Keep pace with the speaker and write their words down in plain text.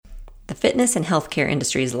The fitness and healthcare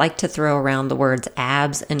industries like to throw around the words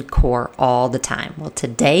abs and core all the time. Well,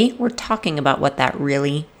 today we're talking about what that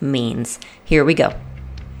really means. Here we go.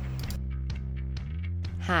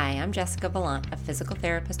 Hi, I'm Jessica Vallant, a physical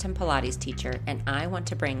therapist and Pilates teacher, and I want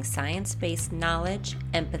to bring science-based knowledge,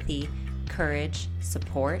 empathy, courage,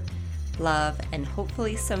 support, love, and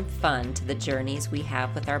hopefully some fun to the journeys we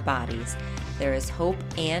have with our bodies. There is hope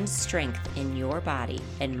and strength in your body,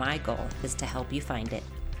 and my goal is to help you find it.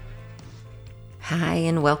 Hi,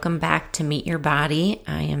 and welcome back to Meet Your Body.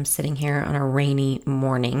 I am sitting here on a rainy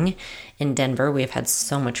morning in Denver. We have had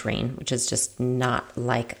so much rain, which is just not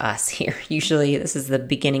like us here. Usually, this is the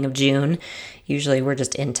beginning of June. Usually, we're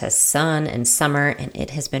just into sun and summer, and it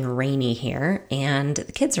has been rainy here. And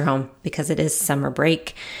the kids are home because it is summer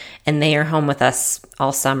break, and they are home with us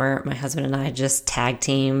all summer. My husband and I just tag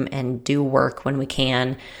team and do work when we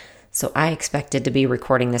can. So I expected to be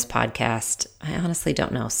recording this podcast. I honestly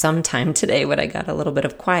don't know, sometime today when I got a little bit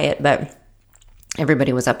of quiet, but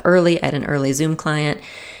everybody was up early. I had an early Zoom client,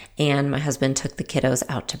 and my husband took the kiddos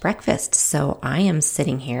out to breakfast. So I am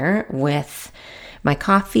sitting here with my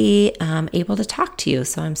coffee, able to talk to you.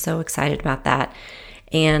 So I'm so excited about that.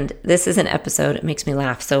 And this is an episode, it makes me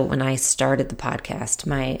laugh. So when I started the podcast,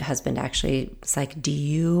 my husband actually was like, do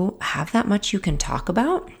you have that much you can talk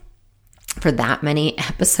about for that many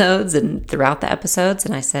episodes and throughout the episodes?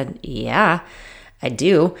 And I said, yeah, I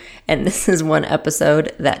do. And this is one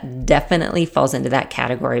episode that definitely falls into that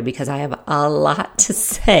category because I have a lot to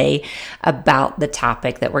say about the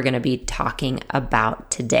topic that we're going to be talking about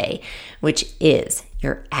today, which is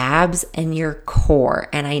your abs and your core.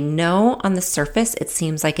 And I know on the surface, it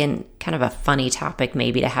seems like kind of a funny topic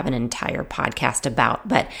maybe to have an entire podcast about,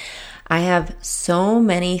 but I have so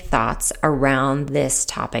many thoughts around this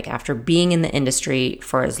topic after being in the industry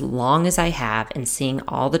for as long as I have and seeing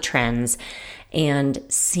all the trends and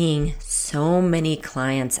seeing so many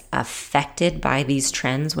clients affected by these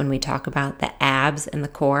trends when we talk about the abs and the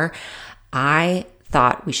core. I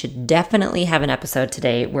thought we should definitely have an episode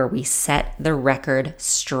today where we set the record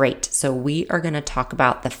straight. So we are going to talk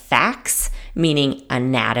about the facts, meaning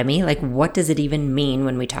anatomy, like what does it even mean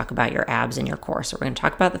when we talk about your abs and your core? So we're going to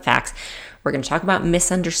talk about the facts. We're going to talk about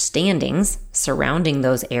misunderstandings surrounding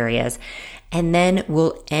those areas. And then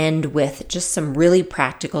we'll end with just some really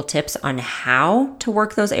practical tips on how to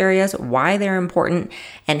work those areas, why they're important,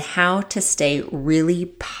 and how to stay really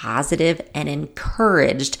positive and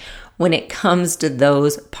encouraged when it comes to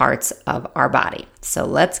those parts of our body. So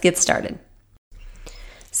let's get started.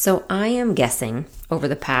 So I am guessing over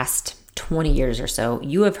the past 20 years or so,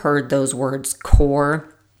 you have heard those words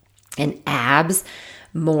core and abs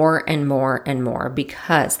more and more and more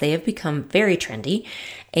because they have become very trendy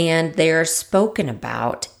and they are spoken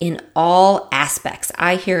about in all aspects.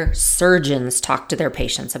 I hear surgeons talk to their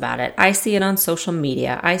patients about it. I see it on social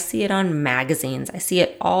media. I see it on magazines. I see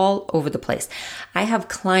it all over the place. I have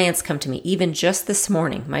clients come to me, even just this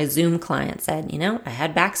morning, my Zoom client said, I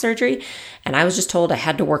had back surgery and I was just told I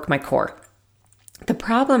had to work my core. The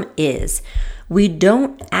problem is we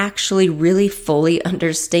don't actually really fully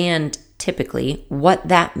understand typically what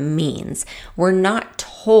that means. We're not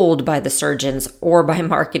told by the surgeons or by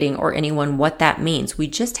marketing or anyone what that means. We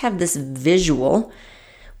just have this visual,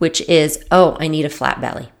 which is, oh, I need a flat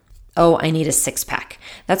belly. Oh, I need a six pack.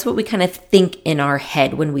 That's what we kind of think in our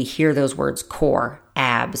head when we hear those words core,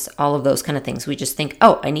 abs, all of those kind of things. We just think,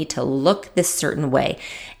 oh, I need to look this certain way.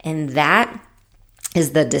 And that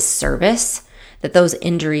is the disservice that those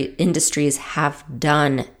industries have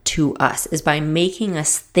done to us, is by making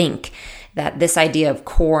us think that this idea of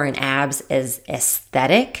core and abs is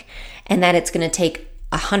aesthetic and that it's going to take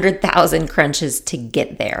 100,000 crunches to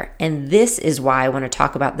get there. And this is why I want to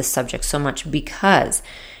talk about this subject so much, because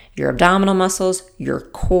your abdominal muscles, your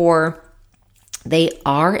core, they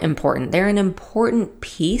are important. They're an important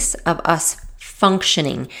piece of us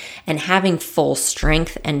functioning and having full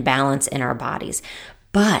strength and balance in our bodies.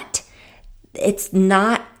 But it's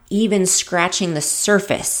not even scratching the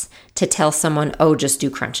surface to tell someone, oh, just do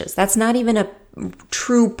crunches. That's not even a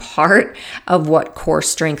true part of what core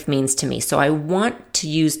strength means to me. So I want to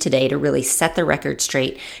use today to really set the record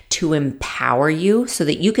straight, to empower you so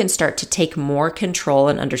that you can start to take more control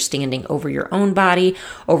and understanding over your own body,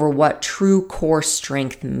 over what true core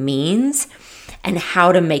strength means, and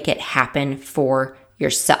how to make it happen for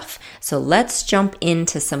yourself. So let's jump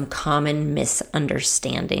into some common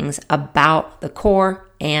misunderstandings about the core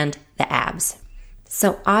and the abs.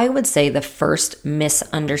 So I would say the first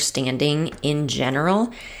misunderstanding in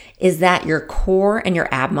general is that your core and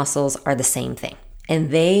your ab muscles are the same thing, and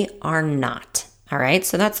they are not. All right,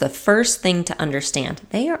 so that's the first thing to understand.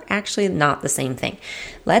 They are actually not the same thing.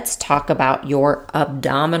 Let's talk about your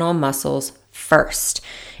abdominal muscles first.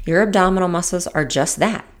 Your abdominal muscles are just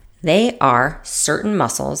that. They are certain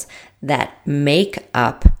muscles that make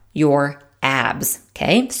up your abs,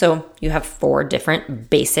 okay? So you have 4 different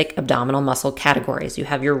basic abdominal muscle categories. You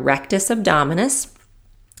have your rectus abdominis.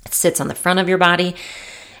 It sits on the front of your body.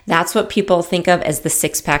 That's what people think of as the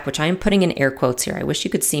six-pack, which I am putting in air quotes here. I wish you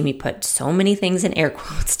could see me put so many things in air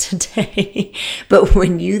quotes today. But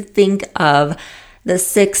when you think of the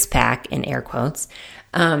six-pack in air quotes,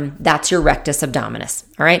 that's your rectus abdominis,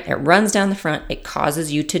 all right? It runs down the front. It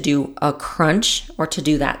causes you to do a crunch or to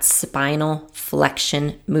do that spinal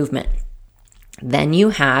flexion movement. Then you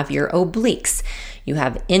have your obliques. You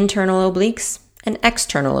have internal obliques and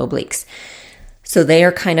external obliques. So they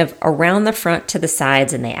are kind of around the front to the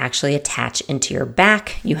sides, and they actually attach into your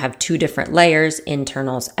back. You have 2 different layers,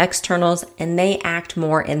 internals, externals, and they act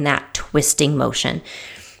more in that twisting motion.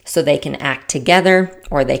 So they can act together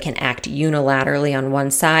or they can act unilaterally on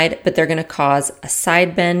one side, but they're going to cause a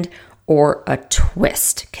side bend or a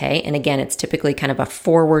twist, okay? And again, it's typically kind of a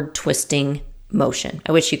forward twisting motion.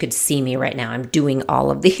 I wish you could see me right now. I'm doing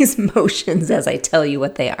all of these motions as I tell you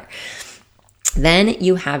what they are. Then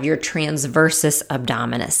you have your transversus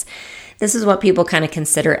abdominis. This is what people kind of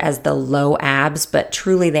consider as the low abs, but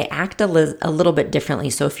truly they act a little bit differently.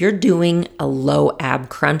 So if you're doing a low ab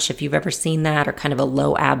crunch, if you've ever seen that, or kind of a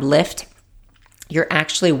low ab lift, you're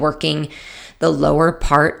actually working the lower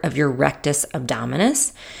part of your rectus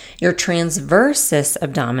abdominis. Your transversus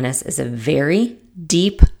abdominis is a very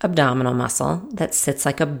deep abdominal muscle that sits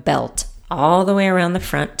like a belt all the way around the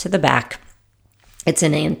front to the back. It's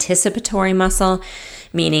an anticipatory muscle,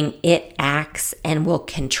 meaning it acts and will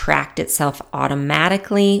contract itself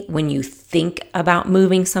automatically when you think about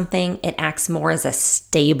moving something. It acts more as a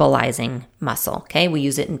stabilizing muscle, okay? We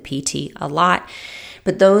use it in PT a lot,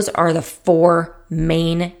 but those are the 4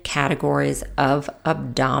 main categories of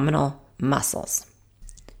abdominal muscles.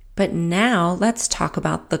 But now let's talk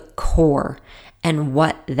about the core and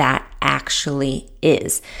what that actually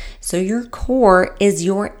is. So your core is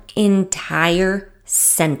your entire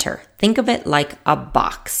center. Think of it like a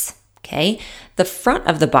box, okay? The front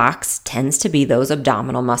of the box tends to be those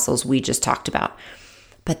abdominal muscles we just talked about.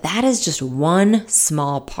 But that is just one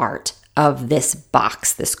small part of this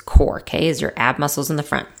box, this core, okay, is your ab muscles in the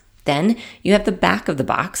front. Then you have the back of the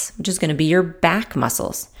box, which is going to be your back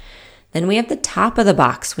muscles. Then we have the top of the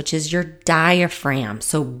box, which is your diaphragm.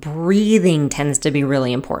 So breathing tends to be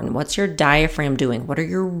really important. What's your diaphragm doing? What are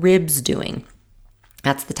your ribs doing?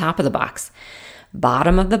 That's the top of the box.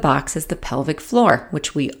 Bottom of the box is the pelvic floor,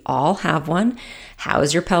 which we all have one. How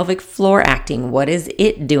is your pelvic floor acting? What is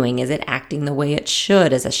it doing? Is it acting the way it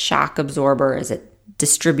should as a shock absorber? Is it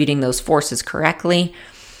distributing those forces correctly?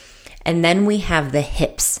 And then we have the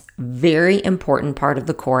hips. Very important part of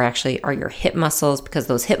the core actually are your hip muscles, because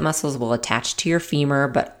those hip muscles will attach to your femur,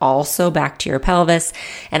 but also back to your pelvis.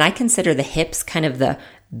 And I consider the hips kind of the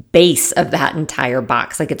base of that entire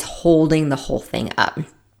box, like it's holding the whole thing up.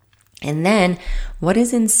 And then what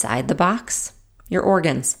is inside the box? Your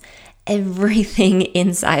organs. Everything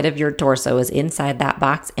inside of your torso is inside that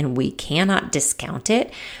box, and we cannot discount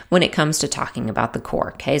it when it comes to talking about the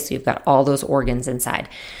core, okay? So you've got all those organs inside.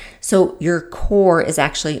 So your core is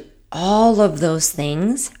actually all of those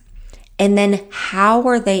things. And then how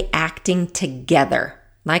are they acting together?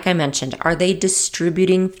 Like I mentioned, are they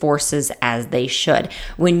distributing forces as they should?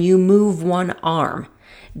 When you move one arm,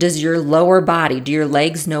 does your lower body, do your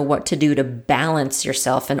legs know what to do to balance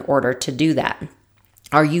yourself in order to do that?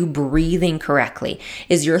 Are you breathing correctly?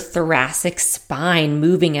 Is your thoracic spine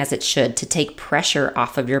moving as it should to take pressure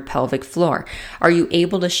off of your pelvic floor? Are you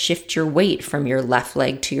able to shift your weight from your left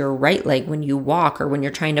leg to your right leg when you walk, or when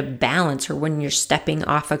you're trying to balance, or when you're stepping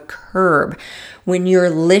off a curb? When you're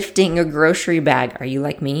lifting a grocery bag, are you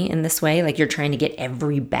like me in this way? Like you're trying to get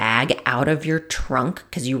every bag out of your trunk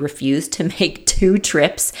because you refuse to make 2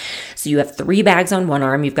 trips. So you have 3 bags on one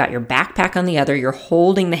arm, you've got your backpack on the other, you're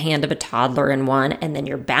holding the hand of a toddler in one, and then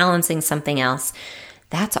you're balancing something else.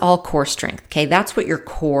 That's all core strength, okay? That's what your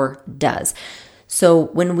core does. So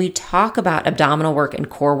when we talk about abdominal work and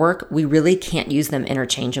core work, we really can't use them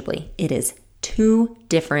interchangeably. It is 2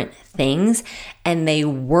 different things, and they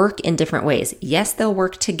work in different ways. Yes, they'll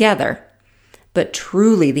work together, but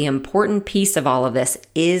truly the important piece of all of this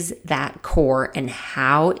is that core, and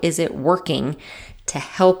how is it working to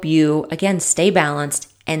help you, again, stay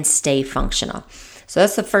balanced and stay functional. So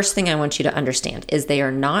that's the first thing I want you to understand, is they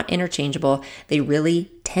are not interchangeable. They really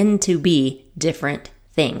tend to be different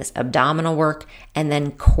things, abdominal work and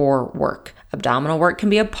then core work. Abdominal work can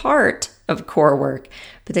be a part of core work,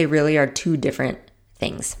 but they really are two different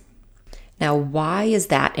things. Now, why is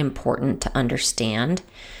that important to understand?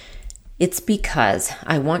 It's because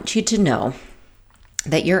I want you to know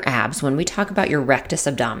that your abs, when we talk about your rectus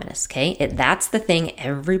abdominis, okay, that's the thing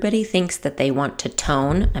everybody thinks that they want to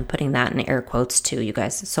tone. I'm putting that in air quotes too, you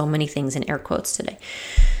guys. So many things in air quotes today.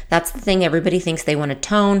 That's the thing everybody thinks they want to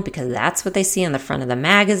tone because that's what they see on the front of the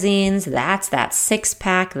magazines. That's that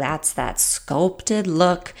six-pack. That's that sculpted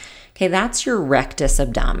look. Okay, that's your rectus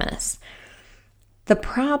abdominis. The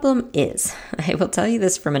problem is, I will tell you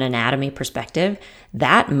this from an anatomy perspective,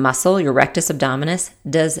 that muscle, your rectus abdominis,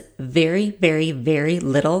 does very, very, very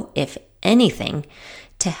little, if anything,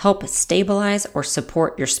 to help stabilize or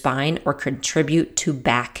support your spine or contribute to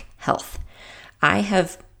back health. I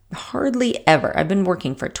have hardly ever, I've been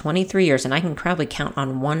working for 23 years, and I can probably count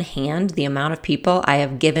on one hand the amount of people I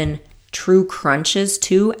have given true crunches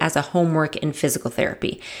to as a homework in physical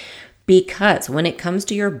therapy. Because when it comes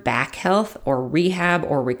to your back health or rehab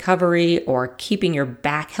or recovery or keeping your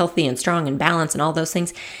back healthy and strong and balanced and all those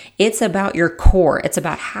things, it's about your core. It's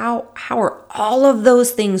about how are all of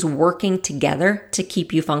those things working together to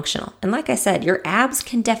keep you functional. And like I said, your abs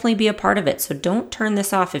can definitely be a part of it. So don't turn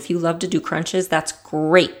this off. If you love to do crunches, that's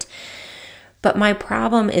great. But my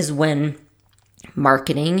problem is when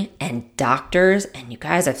marketing and doctors, and you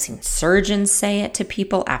guys, I've seen surgeons say it to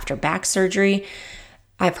people after back surgery.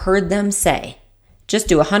 I've heard them say, just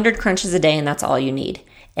do 100 crunches a day and that's all you need.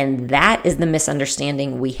 And that is the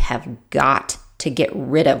misunderstanding we have got to get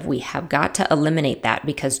rid of. We have got to eliminate that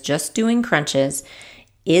because just doing crunches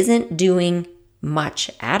isn't doing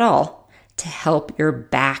much at all to help your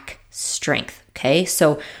back strength. Okay,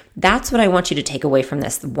 so that's what I want you to take away from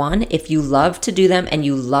this. One, if you love to do them and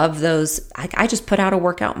you love those, I just put out a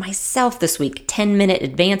workout myself this week, 10-minute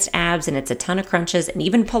advanced abs, and it's a ton of crunches, and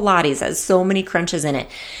even Pilates has so many crunches in it.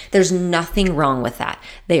 There's nothing wrong with that.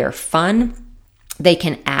 They are fun. They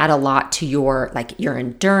can add a lot to your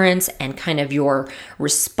endurance and kind of your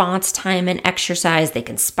response time and exercise. They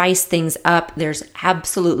can spice things up. There's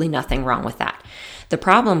absolutely nothing wrong with that. The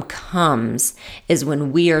problem comes is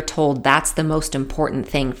when we are told that's the most important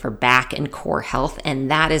thing for back and core health, and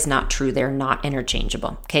that is not true. They're not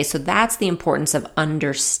interchangeable. Okay, so that's the importance of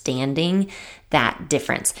understanding that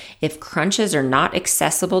difference. If crunches are not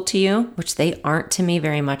accessible to you, which they aren't to me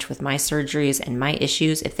very much with my surgeries and my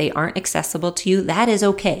issues, if they aren't accessible to you, that is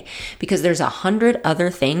okay, because there's 100 other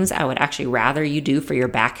things I would actually rather you do for your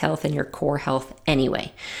back health and your core health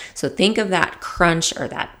anyway. So think of that crunch or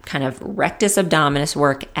that kind of rectus abdominis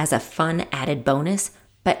work as a fun added bonus,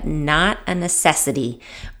 but not a necessity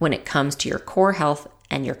when it comes to your core health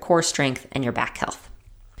and your core strength and your back health.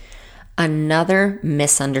 Another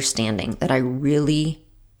misunderstanding that I really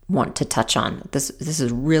want to touch on, this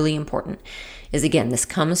is really important, is again, this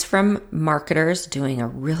comes from marketers doing a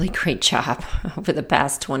really great job over the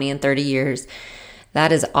past 20 and 30 years.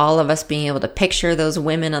 That is all of us being able to picture those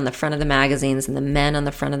women on the front of the magazines and the men on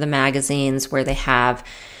the front of the magazines where they have,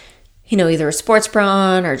 either a sports bra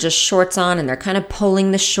on or just shorts on, and they're kind of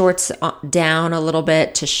pulling the shorts down a little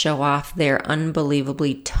bit to show off their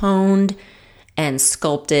unbelievably toned and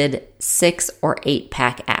sculpted 6 or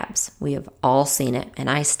 8-pack abs. We have all seen it, and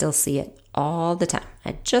I still see it all the time.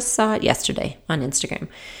 I just saw it yesterday on Instagram.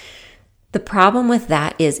 The problem with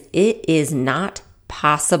that is it is not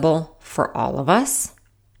possible for all of us.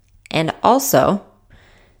 And also,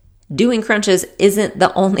 doing crunches isn't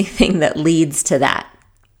the only thing that leads to that.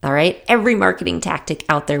 All right? Every marketing tactic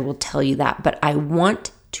out there will tell you that, but I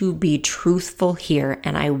want to be truthful here,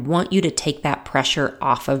 and I want you to take that pressure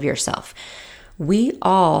off of yourself. We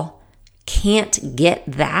all can't get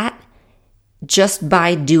that just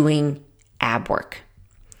by doing ab work.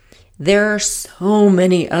 There are so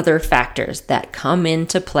many other factors that come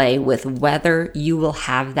into play with whether you will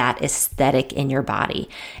have that aesthetic in your body.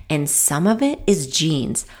 And some of it is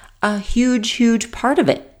genes. A huge, huge part of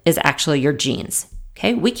it is actually your genes.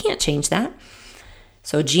 Okay, we can't change that.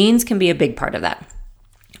 So genes can be a big part of that.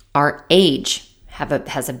 Our age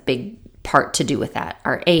has a big part to do with that.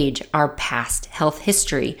 Our age, our past health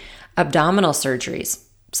history, abdominal surgeries,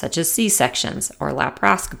 such as C-sections or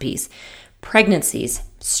laparoscopies, pregnancies,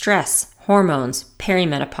 stress, hormones,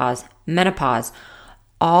 perimenopause, menopause,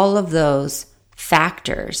 all of those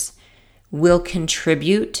factors will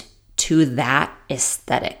contribute to that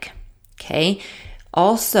aesthetic. Okay.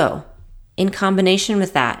 Also, in combination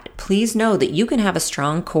with that, please know that you can have a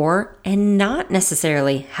strong core and not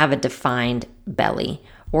necessarily have a defined belly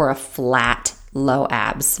or a flat low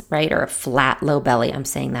abs, right? Or a flat low belly. I'm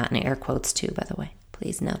saying that in air quotes too, by the way.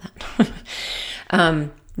 Please know that.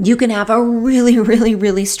 You can have a really, really,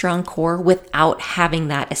 really strong core without having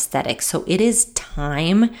that aesthetic. So it is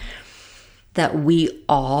time that we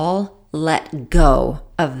all let go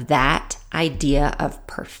of that idea of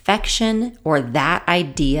perfection or that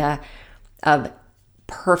idea of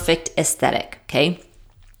perfect aesthetic, okay?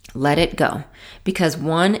 Let it go. Because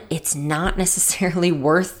one, it's not necessarily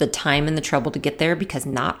worth the time and the trouble to get there because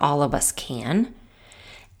not all of us can.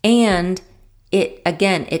 And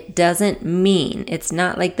it doesn't mean, it's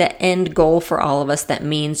not like the end goal for all of us that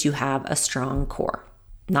means you have a strong core.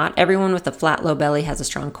 Not everyone with a flat, low belly has a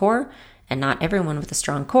strong core, and not everyone with a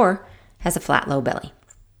strong core has a flat, low belly.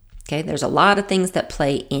 Okay, there's a lot of things that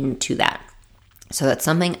play into that. So that's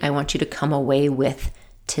something I want you to come away with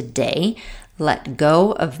today. Let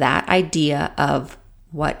go of that idea of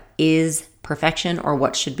what is perfection or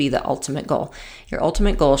what should be the ultimate goal. Your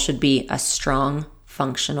ultimate goal should be a strong,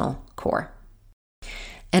 functional core.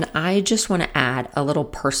 And I just want to add a little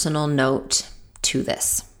personal note to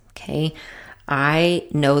this, okay? I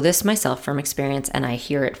know this myself from experience, and I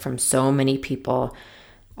hear it from so many people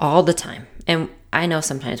all the time. And I know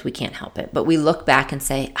sometimes we can't help it, but we look back and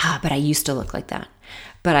say, but I used to look like that.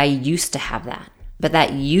 But I used to have that. But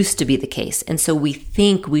that used to be the case. And so we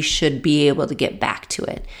think we should be able to get back to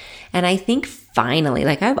it. And I think finally,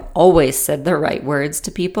 like I've always said the right words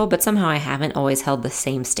to people, but somehow I haven't always held the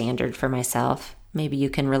same standard for myself. Maybe you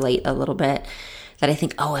can relate a little bit that I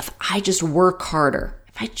think, if I just work harder,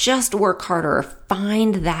 or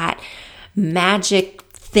find that magic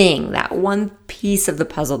thing, that one piece of the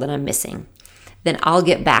puzzle that I'm missing, then I'll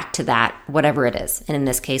get back to that, whatever it is. And in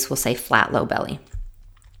this case, we'll say flat, low belly.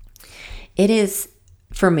 It is,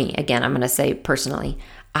 for me, again, I'm going to say personally,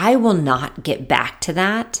 I will not get back to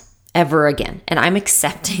that ever again. And I'm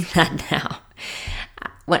accepting that now.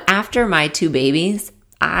 After my 2 babies,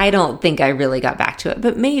 I don't think I really got back to it,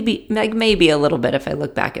 but maybe a little bit if I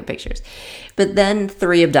look back at pictures. But then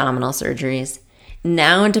 3 abdominal surgeries.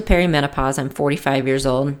 Now into perimenopause, I'm 45 years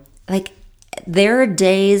old. There are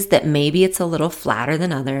days that maybe it's a little flatter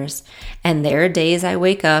than others. And there are days I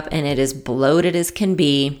wake up and it is bloated as can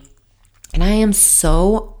be. And I am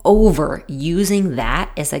so over using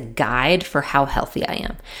that as a guide for how healthy I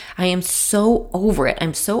am. I am so over it.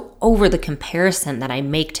 I'm so over the comparison that I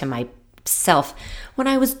make to myself when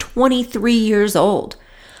I was 23 years old.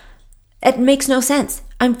 It makes no sense.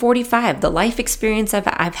 I'm 45. The life experience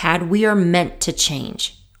I've had, we are meant to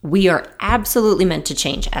change. We are absolutely meant to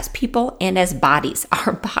change as people and as bodies.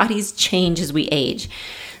 Our bodies change as we age.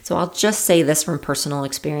 So I'll just say this from personal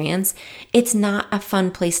experience. It's not a fun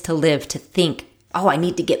place to live to think, I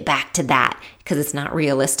need to get back to that because it's not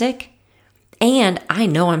realistic. And I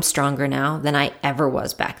know I'm stronger now than I ever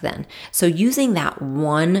was back then. So using that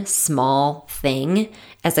one small thing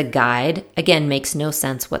as a guide, again, makes no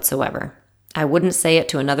sense whatsoever. I wouldn't say it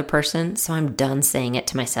to another person, so I'm done saying it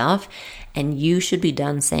to myself. And you should be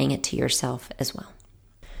done saying it to yourself as well.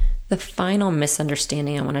 The final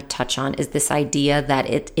misunderstanding I want to touch on is this idea that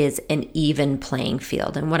it is an even playing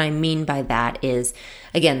field. And what I mean by that is,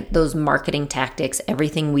 again, those marketing tactics,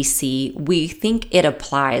 everything we see, we think it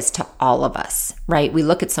applies to all of us, right? We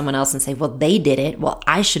look at someone else and say, well, they did it. Well,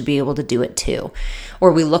 I should be able to do it too.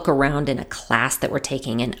 Or we look around in a class that we're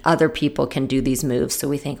taking and other people can do these moves. So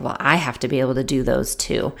we think, well, I have to be able to do those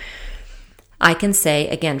too. I can say,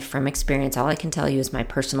 again, from experience, all I can tell you is my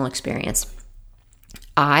personal experience.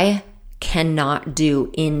 I cannot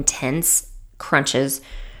do intense crunches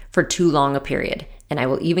for too long a period. And I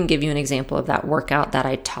will even give you an example of that workout that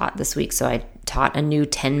I taught this week. So I taught a new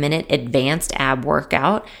 10-minute advanced ab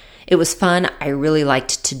workout. It was fun. I really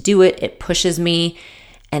liked to do it. It pushes me.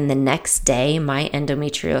 And the next day, my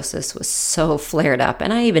endometriosis was so flared up.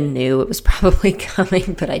 And I even knew it was probably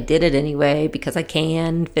coming, but I did it anyway because I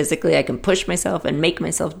can. Physically, I can push myself and make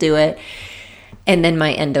myself do it. And then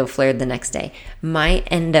my endo flared the next day. My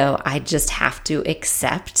endo, I just have to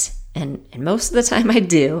accept, and most of the time I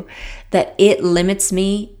do, that it limits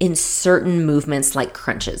me in certain movements like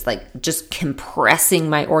crunches, like just compressing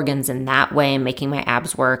my organs in that way and making my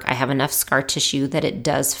abs work. I have enough scar tissue that it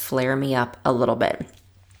does flare me up a little bit.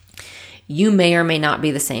 You may or may not be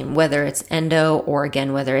the same, whether it's endo or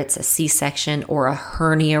again, whether it's a C-section or a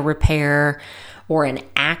hernia repair or an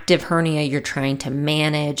active hernia you're trying to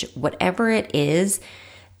manage, whatever it is,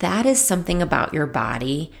 that is something about your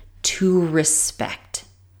body to respect,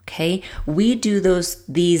 okay? We do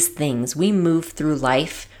these things. We move through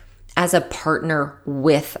life as a partner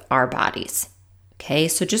with our bodies, okay?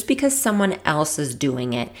 So just because someone else is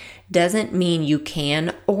doing it doesn't mean you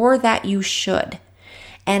can or that you should.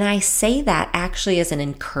 And I say that actually as an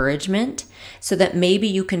encouragement so that maybe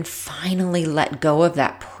you can finally let go of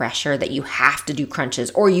that pressure that you have to do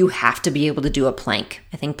crunches or you have to be able to do a plank.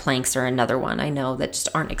 I think planks are another one I know that just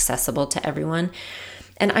aren't accessible to everyone.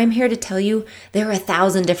 And I'm here to tell you there are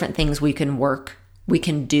 1,000 different things we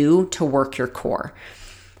can do to work your core.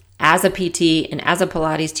 As a PT and as a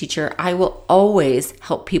Pilates teacher, I will always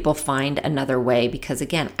help people find another way because,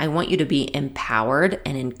 again, I want you to be empowered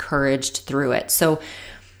and encouraged through it. So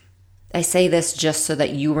I say this just so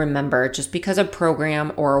that you remember, just because a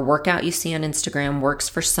program or a workout you see on Instagram works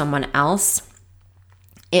for someone else,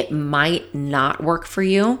 it might not work for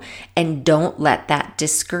you, and don't let that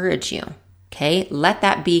discourage you, okay? Let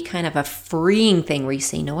that be kind of a freeing thing where you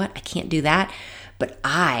say, you know what, I can't do that, but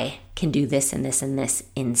I can do this and this and this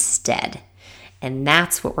instead. And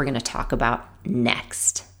that's what we're going to talk about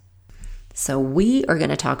next. So we are going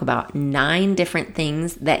to talk about 9 different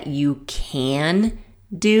things that you can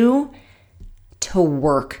do to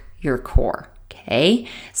work your core. Okay,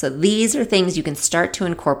 so these are things you can start to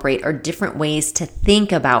incorporate, or different ways to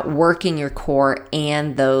think about working your core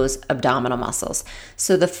and those abdominal muscles.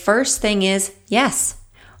 So the first thing is, yes,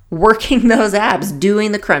 working those abs,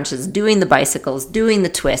 doing the crunches, doing the bicycles, doing the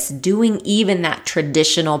twists, doing even that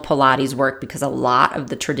traditional Pilates work, because a lot of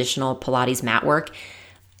the traditional Pilates mat work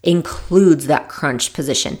includes that crunch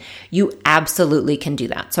position. You absolutely can do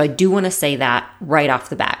that. So I do want to say that right off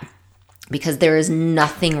the bat, because there is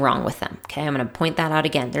nothing wrong with them. Okay, I'm going to point that out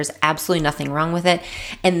again. There's absolutely nothing wrong with it.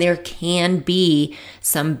 And there can be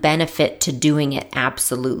some benefit to doing it,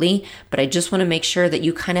 absolutely. But I just want to make sure that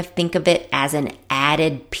you kind of think of it as an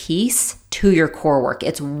added piece to your core work.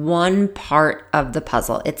 It's one part of the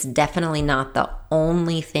puzzle. It's definitely not the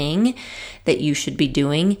only thing that you should be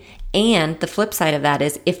doing. And the flip side of that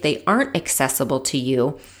is, if they aren't accessible to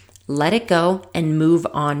you, let it go and move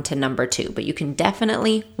on to number 2. But you can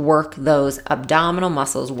definitely work those abdominal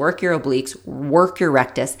muscles, work your obliques, work your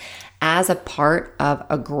rectus as a part of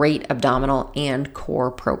a great abdominal and core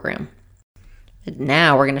program. But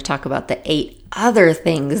now we're going to talk about the 8 other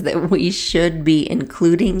things that we should be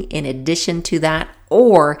including in addition to that,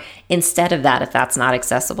 or instead of that, if that's not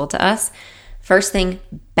accessible to us. First thing,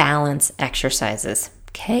 balance exercises,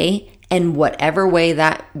 okay? And whatever way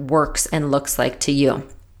that works and looks like to you.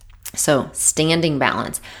 So standing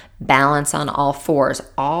balance, balance on all fours,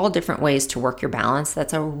 all different ways to work your balance.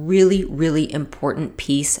 That's a really, really important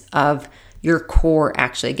piece of your core.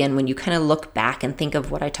 Actually, again, when you kind of look back and think of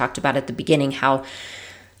what I talked about at the beginning, how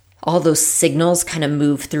all those signals kind of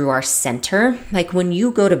move through our center. Like when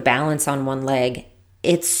you go to balance on one leg,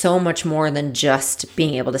 it's so much more than just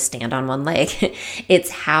being able to stand on one leg. It's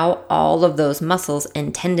how all of those muscles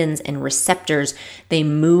and tendons and receptors, they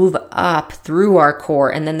move up through our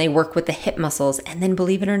core, and then they work with the hip muscles. And then,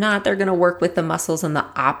 believe it or not, they're going to work with the muscles on the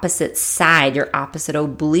opposite side. Your opposite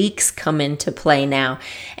obliques come into play now,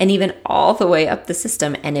 and even all the way up the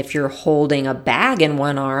system. And if you're holding a bag in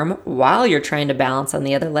one arm while you're trying to balance on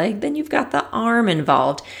the other leg, then you've got the arm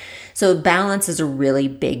involved. So balance is a really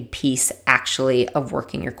big piece, actually, of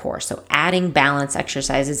working your core. So adding balance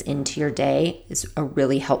exercises into your day is a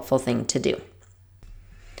really helpful thing to do.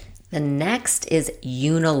 The next is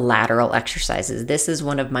unilateral exercises. This is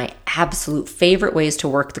one of my absolute favorite ways to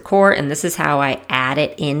work the core, and this is how I add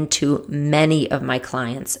it into many of my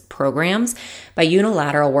clients' programs. By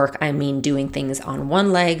unilateral work, I mean doing things on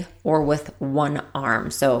one leg or with one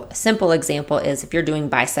arm. So a simple example is if you're doing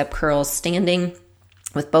bicep curls standing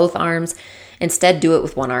with both arms, instead do it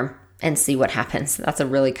with one arm and see what happens. That's a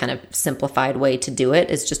really kind of simplified way to do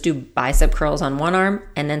it, is just do bicep curls on one arm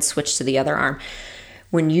and then switch to the other arm.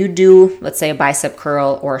 When you do, let's say, a bicep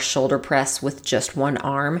curl or a shoulder press with just one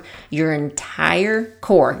arm, your entire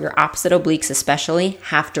core, your opposite obliques especially,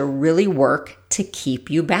 have to really work to keep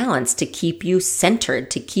you balanced, to keep you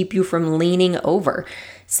centered, to keep you from leaning over.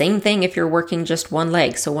 Same thing if you're working just one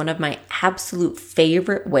leg. So one of my absolute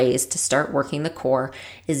favorite ways to start working the core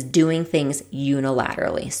is doing things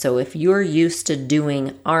unilaterally. So if you're used to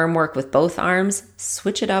doing arm work with both arms,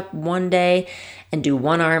 switch it up one day and do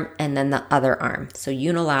one arm and then the other arm. So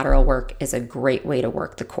unilateral work is a great way to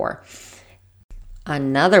work the core.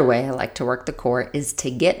 Another way I like to work the core is to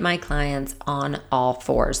get my clients on all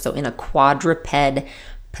fours. So in a quadruped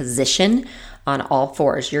position on all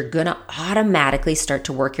fours, you're going to automatically start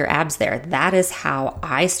to work your abs there. That is how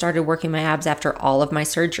I started working my abs after all of my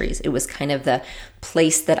surgeries. It was kind of the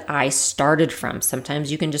place that I started from.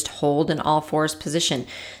 Sometimes you can just hold an all fours position.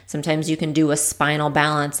 Sometimes you can do a spinal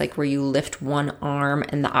balance, like where you lift one arm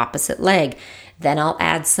and the opposite leg. Then I'll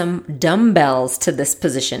add some dumbbells to this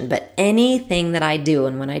position. But anything that I do,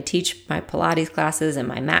 and when I teach my Pilates classes and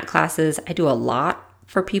my mat classes, I do a lot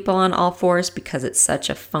for people on all fours because it's such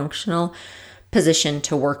a functional position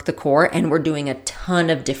to work the core, and we're doing a ton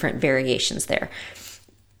of different variations there.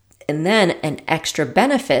 And then an extra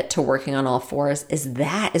benefit to working on all fours is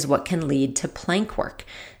that is what can lead to plank work.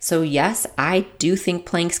 So yes, I do think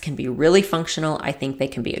planks can be really functional. I think they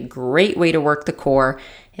can be a great way to work the core.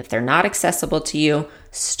 If they're not accessible to you,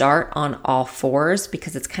 start on all fours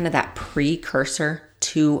because it's kind of that precursor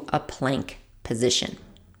to a plank position.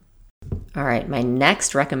 All right, my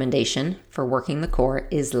next recommendation for working the core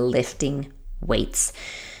is lifting weights.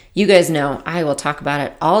 You guys know I will talk about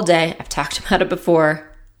it all day. I've talked about it before.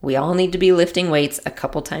 We all need to be lifting weights a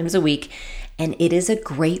couple times a week, and it is a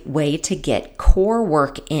great way to get core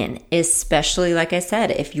work in, especially, like I said,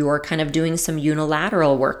 if you're kind of doing some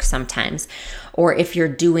unilateral work sometimes, or if you're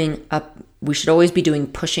doing we should always be doing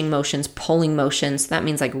pushing motions, pulling motions. That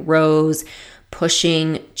means like rows,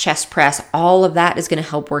 pushing, chest press, all of that is going to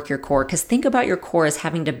help work your core, because think about your core as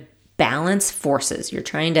having to balance forces. You're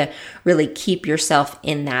trying to really keep yourself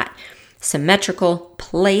in that symmetrical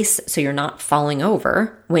place so you're not falling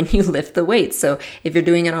over when you lift the weights. So if you're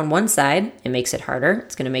doing it on one side, it makes it harder.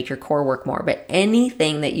 It's going to make your core work more. But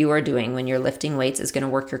anything that you are doing when you're lifting weights is going to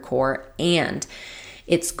work your core, and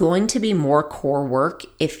it's going to be more core work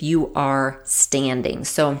if you are standing.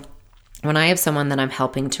 So when I have someone that I'm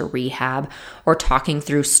helping to rehab or talking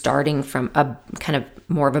through starting from a kind of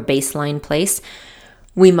more of a baseline place,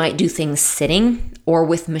 we might do things sitting or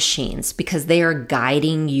with machines because they are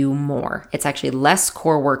guiding you more. It's actually less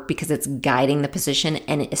core work because it's guiding the position,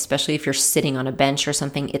 and especially if you're sitting on a bench or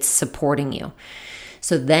something, it's supporting you.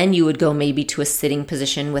 So then you would go maybe to a sitting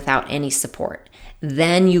position without any support.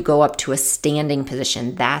 Then you go up to a standing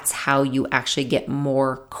position. That's how you actually get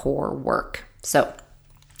more core work. So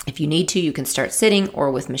if you need to, you can start sitting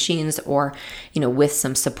or with machines or, with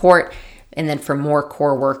some support. And then for more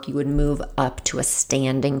core work, you would move up to a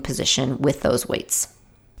standing position with those weights.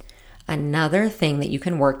 Another thing that you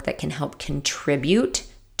can work that can help contribute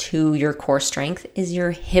to your core strength is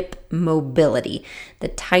your hip mobility. The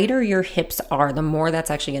tighter your hips are, the more that's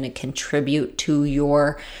actually going to contribute to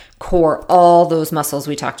your core, all those muscles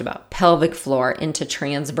we talked about, pelvic floor into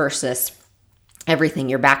transversus, everything,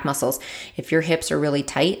 your back muscles. If your hips are really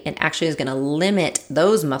tight, it actually is going to limit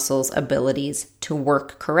those muscles' abilities to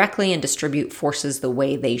work correctly and distribute forces the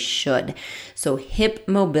way they should. So hip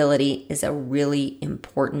mobility is a really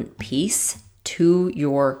important piece to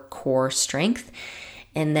your core strength.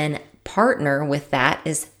 And then partner with that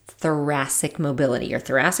is thoracic mobility. Your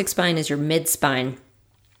thoracic spine is your mid-spine.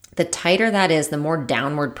 The tighter that is, the more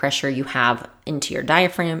downward pressure you have into your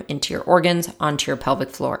diaphragm, into your organs, onto your pelvic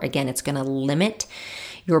floor. Again, it's going to limit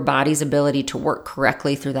your body's ability to work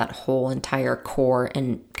correctly through that whole entire core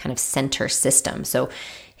and kind of center system. So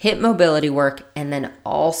hip mobility work and then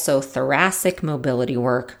also thoracic mobility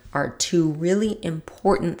work are two really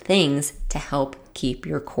important things to help keep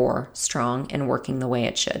your core strong and working the way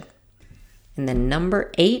it should. And then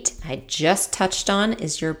number 8, I just touched on,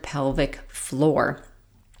 is your pelvic floor.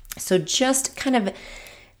 So just kind of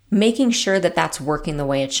making sure that that's working the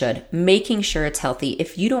way it should, making sure it's healthy.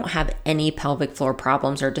 If you don't have any pelvic floor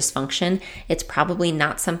problems or dysfunction, it's probably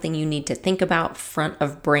not something you need to think about front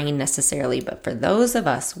of brain necessarily. But for those of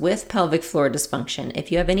us with pelvic floor dysfunction,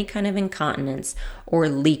 if you have any kind of incontinence or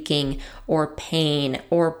leaking or pain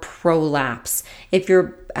or prolapse, if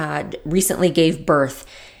you're recently gave birth,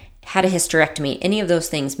 had a hysterectomy, any of those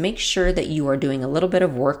things, make sure that you are doing a little bit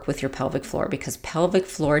of work with your pelvic floor, because pelvic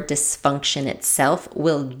floor dysfunction itself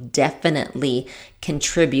will definitely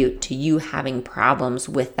contribute to you having problems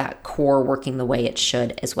with that core working the way it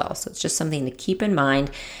should as well. So it's just something to keep in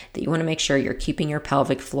mind, that you want to make sure you're keeping your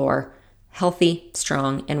pelvic floor healthy,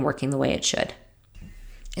 strong, and working the way it should.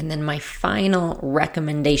 And then my final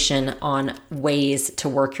recommendation on ways to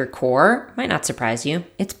work your core might not surprise you.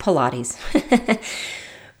 It's Pilates.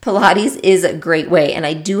 Pilates is a great way, and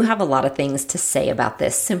I do have a lot of things to say about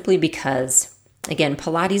this simply because, again,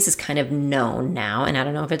 Pilates is kind of known now, and I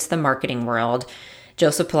don't know if it's the marketing world.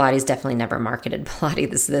 Joseph Pilates definitely never marketed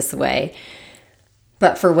Pilates this way.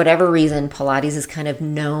 But for whatever reason, Pilates is kind of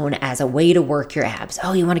known as a way to work your abs.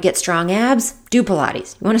 Oh, you want to get strong abs? Do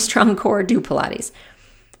Pilates. You want a strong core? Do Pilates.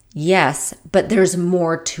 Yes, but there's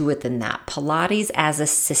more to it than that. Pilates as a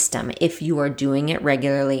system, if you are doing it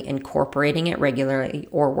regularly, incorporating it regularly,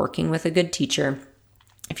 or working with a good teacher,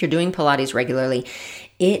 if you're doing Pilates regularly,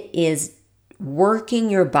 it is working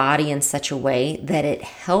your body in such a way that it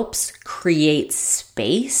helps create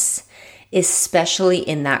space especially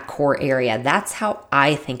in that core area. That's how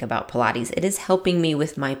I think about Pilates. It is helping me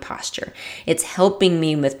with my posture. It's helping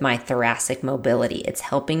me with my thoracic mobility. It's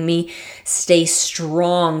helping me stay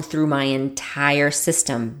strong through my entire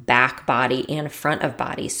system, back body and front of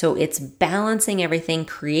body. So it's balancing everything,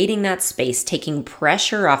 creating that space, taking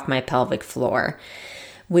pressure off my pelvic floor,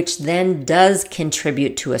 which then does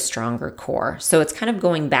contribute to a stronger core. So it's kind of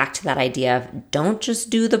going back to that idea of don't just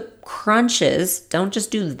do the crunches, don't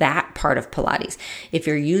just do that part of Pilates. If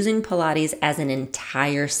you're using Pilates as an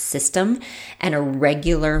entire system and a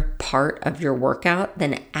regular part of your workout,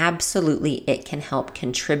 then absolutely it can help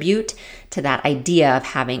contribute to that idea of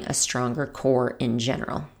having a stronger core in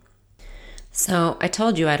general. So I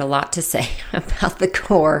told you I had a lot to say about the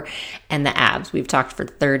core and the abs. We've talked for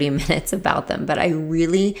 30 minutes about them, but I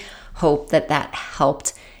really hope that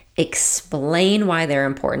helped explain why they're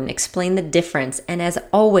important, explain the difference, and as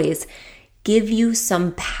always, give you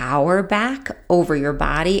some power back over your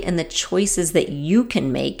body and the choices that you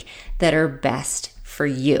can make that are best for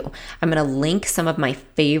you. I'm going to link some of my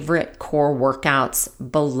favorite core workouts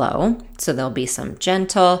below. So there'll be some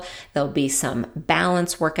gentle, there'll be some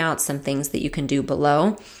balance workouts, some things that you can do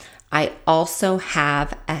below. I also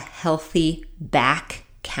have a healthy back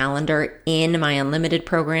calendar in my unlimited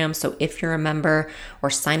program. So if you're a member, or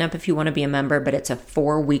sign up if you want to be a member, but it's a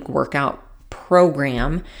 4-week workout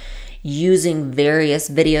program using various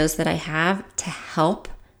videos that I have to help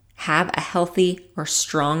have a healthy or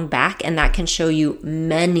strong back, and that can show you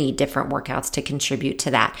many different workouts to contribute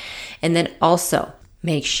to that. And then also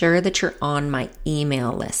make sure that you're on my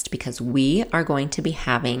email list, because we are going to be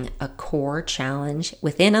having a core challenge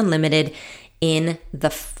within Unlimited in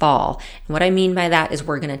the fall. And what I mean by that is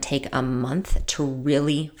we're going to take a month to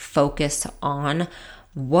really focus on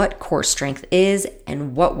what core strength is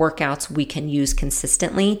and what workouts we can use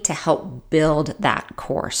consistently to help build that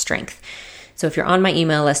core strength. So if you're on my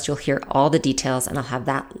email list, you'll hear all the details, and I'll have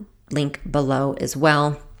that link below as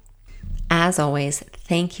well. As always,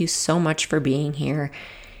 thank you so much for being here.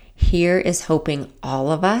 Here is hoping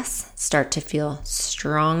all of us start to feel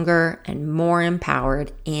stronger and more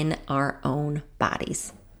empowered in our own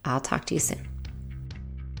bodies. I'll talk to you soon.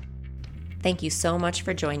 Thank you so much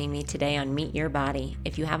for joining me today on Meet Your Body.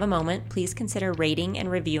 If you have a moment, please consider rating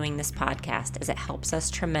and reviewing this podcast, as it helps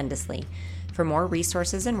us tremendously. For more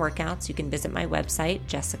resources and workouts, you can visit my website,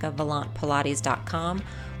 jessicavallantpilates.com,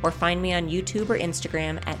 or find me on YouTube or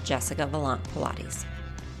Instagram at Jessica Vallant Pilates.